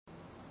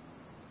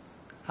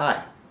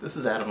Hi, this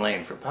is Adam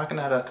Lane from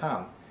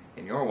Pocketnow.com,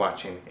 and you're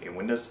watching a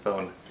Windows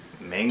Phone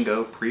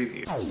Mango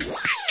preview.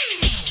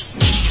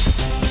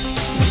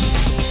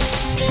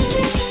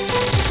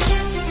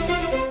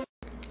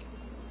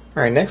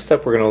 Alright, next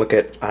up we're going to look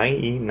at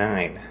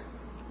IE9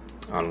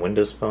 on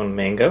Windows Phone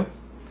Mango.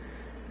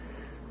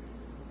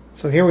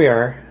 So here we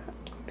are.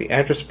 The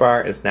address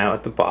bar is now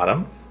at the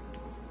bottom.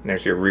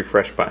 There's your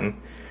refresh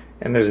button,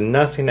 and there's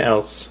nothing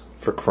else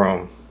for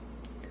Chrome.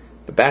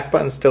 The back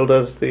button still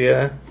does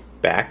the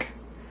back.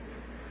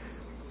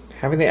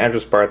 Having the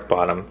address bar at the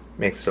bottom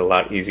makes it a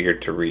lot easier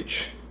to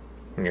reach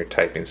when you're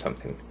typing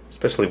something,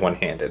 especially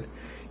one-handed.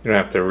 You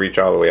don't have to reach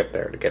all the way up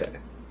there to get it.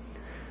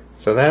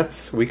 So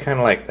we kind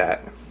of like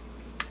that.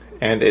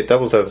 And it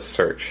doubles as a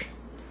search.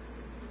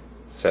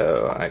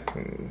 So I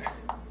can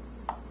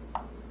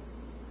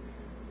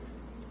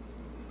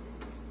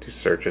do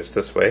searches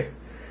this way.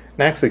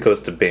 It actually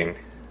goes to Bing,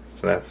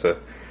 so that's a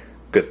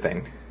good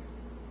thing.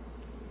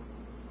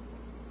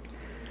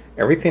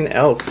 Everything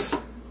else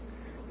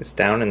is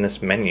down in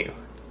this menu.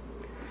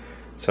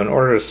 So in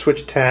order to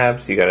switch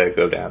tabs, you gotta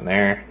go down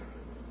there.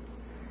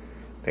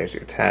 There's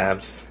your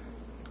tabs.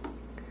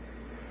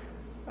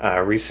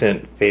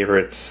 Recent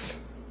favorites,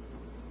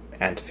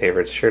 add to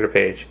favorites, share to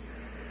page.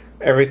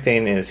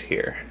 Everything is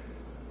here.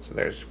 So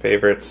there's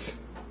favorites.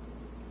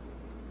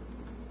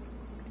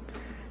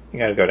 You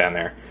gotta go down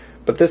there.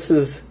 But this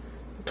is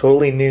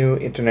totally new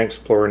Internet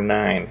Explorer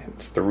 9.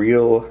 It's the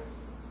real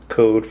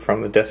code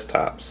from the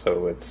desktop,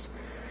 so it's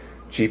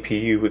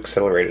GPU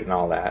accelerated and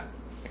all that.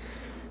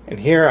 And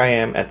here I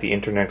am at the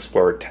Internet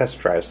Explorer test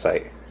drive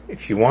site.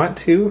 If you want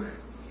to,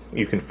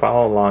 you can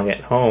follow along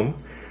at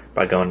home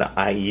by going to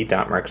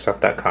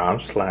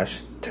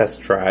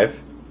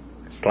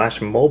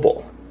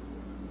ie.microsoft.com/testdrive/mobile.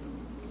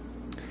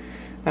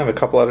 I have a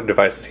couple other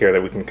devices here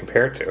that we can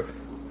compare it to.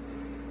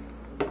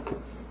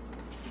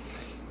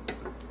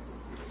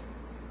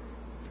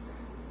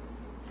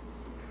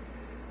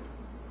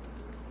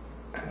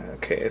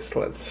 Okay, so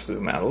let's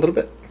zoom out a little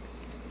bit.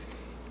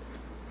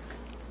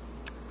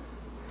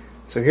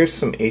 So here's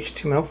some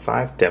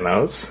HTML5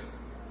 demos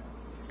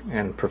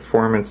and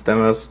performance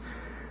demos.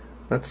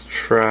 Let's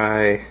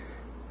try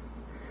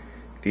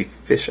the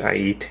Fish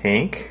IE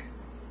tank.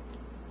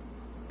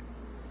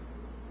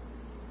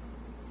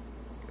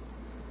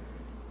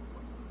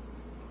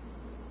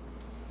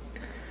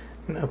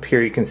 And up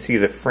here you can see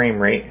the frame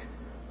rate.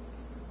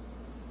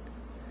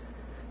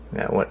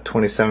 Got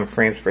 27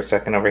 frames per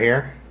second over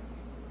here.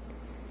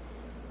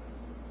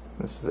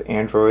 This is the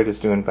Android is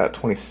doing about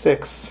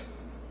 26.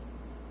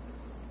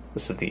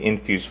 This is the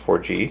Infuse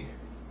 4G.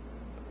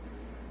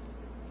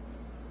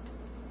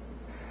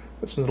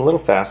 This one's a little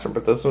faster,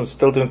 but this one's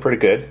still doing pretty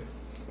good.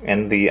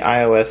 And the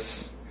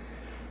iOS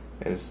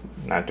is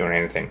not doing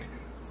anything.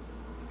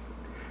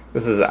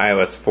 This is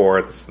iOS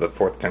 4. This is the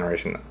 4th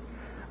generation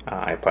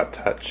iPod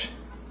Touch.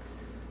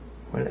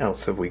 What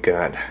else have we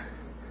got?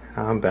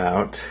 How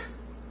about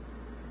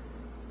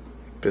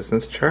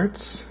business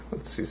charts?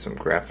 Let's see some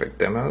graphic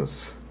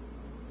demos.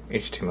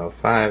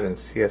 HTML5 and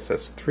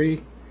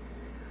CSS3.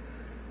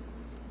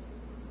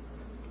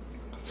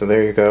 So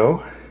there you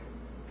go.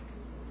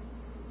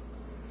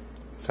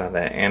 Saw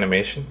that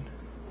animation.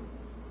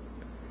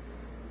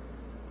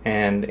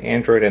 And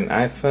Android and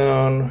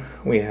iPhone,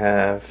 we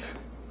have,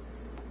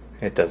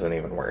 it doesn't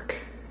even work.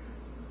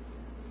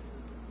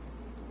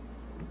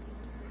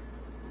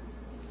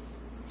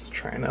 Let's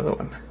try another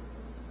one.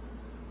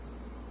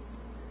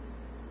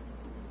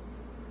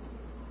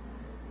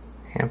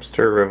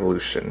 Hamster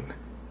Revolution.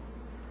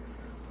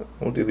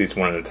 We'll do these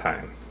one at a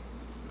time.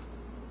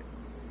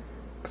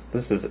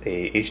 This is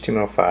a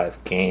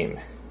HTML5 game.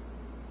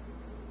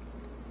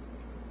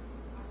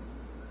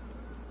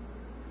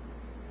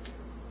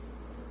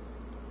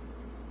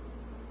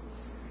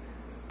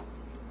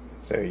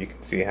 So you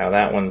can see how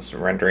that one's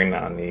rendering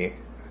on the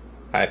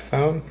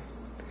iPhone.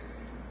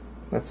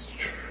 Let's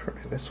try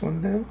this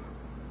one now.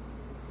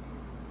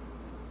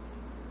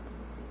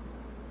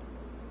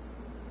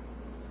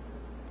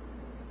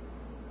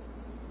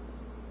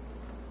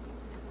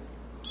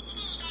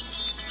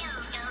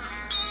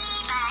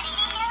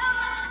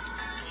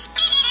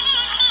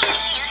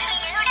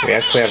 We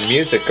actually have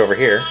music over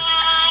here.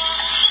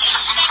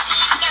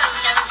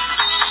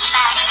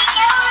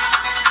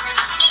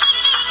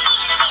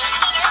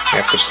 You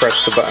have to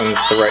press the buttons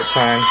at the right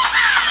time.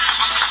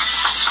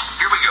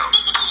 Here we go.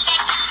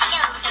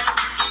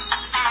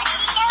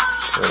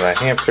 So the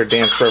Hamster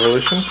Dance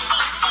Revolution.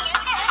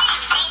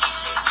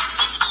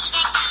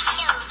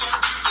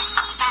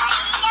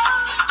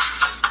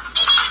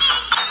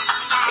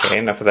 Okay,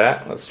 enough of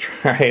that. Let's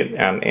try it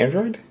on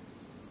Android.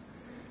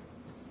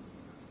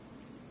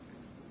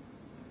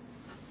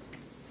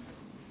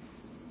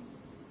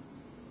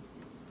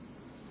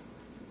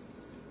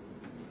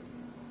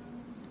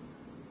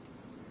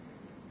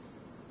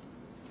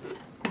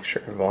 Make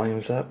sure the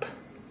volume's up.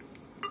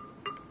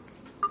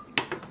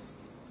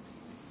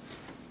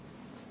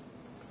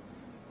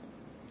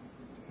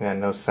 Yeah,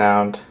 no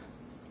sound.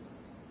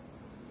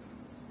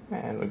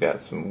 And we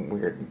got some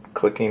weird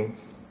clicking.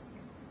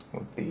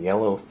 with the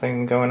yellow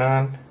thing going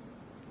on.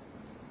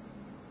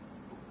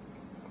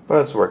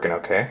 But it's working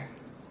okay.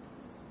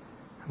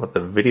 How about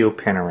the video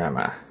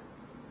panorama?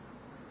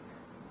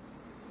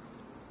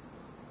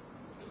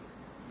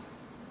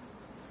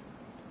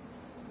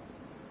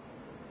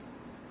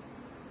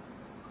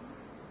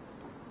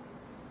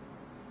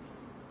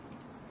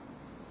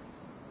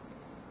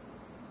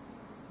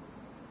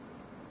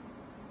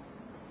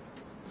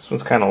 This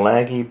one's kind of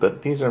laggy,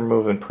 but these are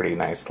moving pretty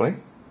nicely.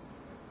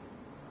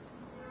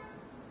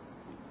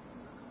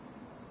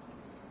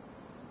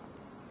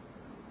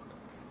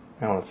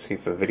 Now let's see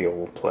if the video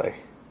will play.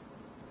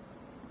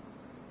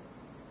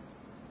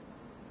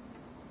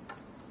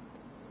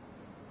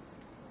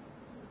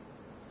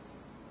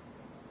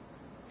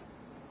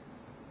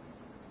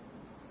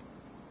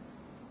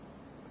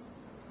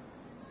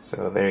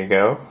 So there you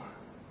go.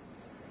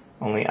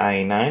 Only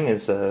IE9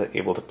 is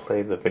able to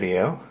play the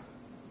video.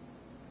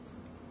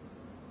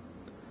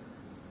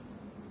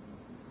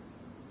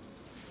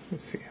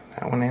 Let's see how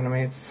that one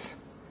animates.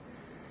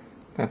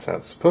 That's how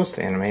it's supposed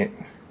to animate.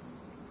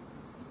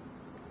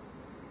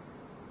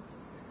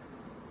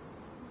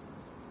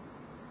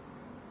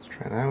 Let's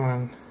try that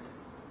one.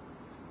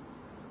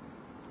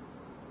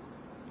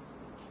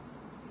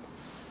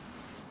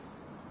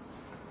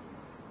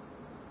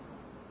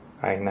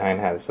 IE9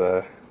 has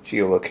a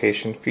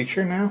geolocation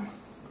feature now.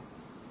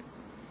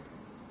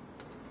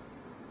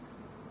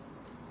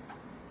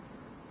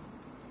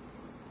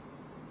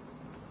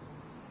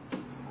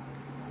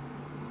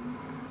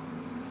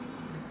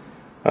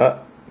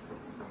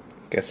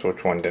 Guess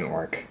which one didn't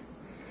work.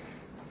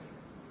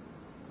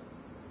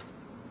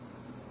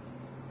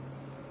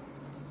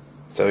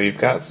 So you've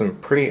got some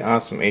pretty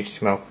awesome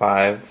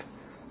HTML5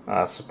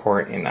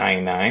 support in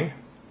IE9,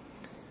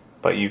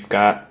 but you've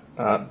got,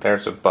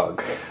 there's a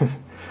bug.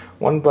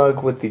 One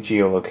bug with the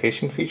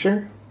geolocation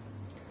feature.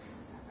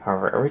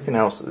 However, everything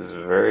else is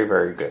very,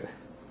 very good.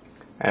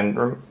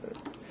 And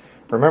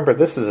remember,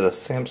 this is a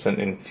Samsung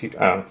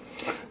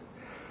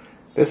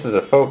this is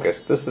a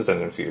Focus. This is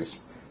an Infuse.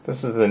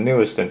 This is the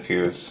newest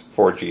Infuse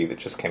 4G that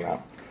just came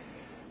out.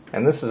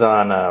 And this is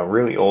on a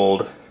really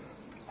old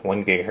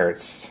 1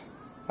 gigahertz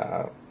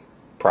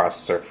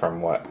processor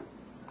from a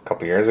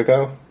couple years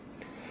ago.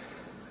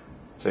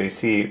 So you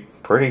see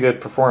pretty good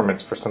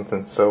performance for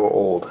something so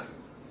old,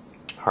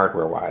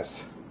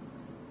 hardware-wise.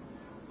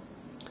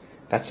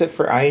 That's it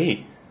for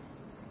IE.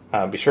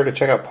 Be sure to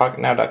check out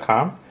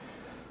Pocketnow.com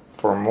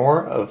for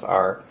more of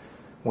our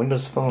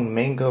Windows Phone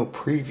Mango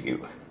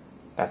preview.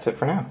 That's it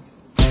for now.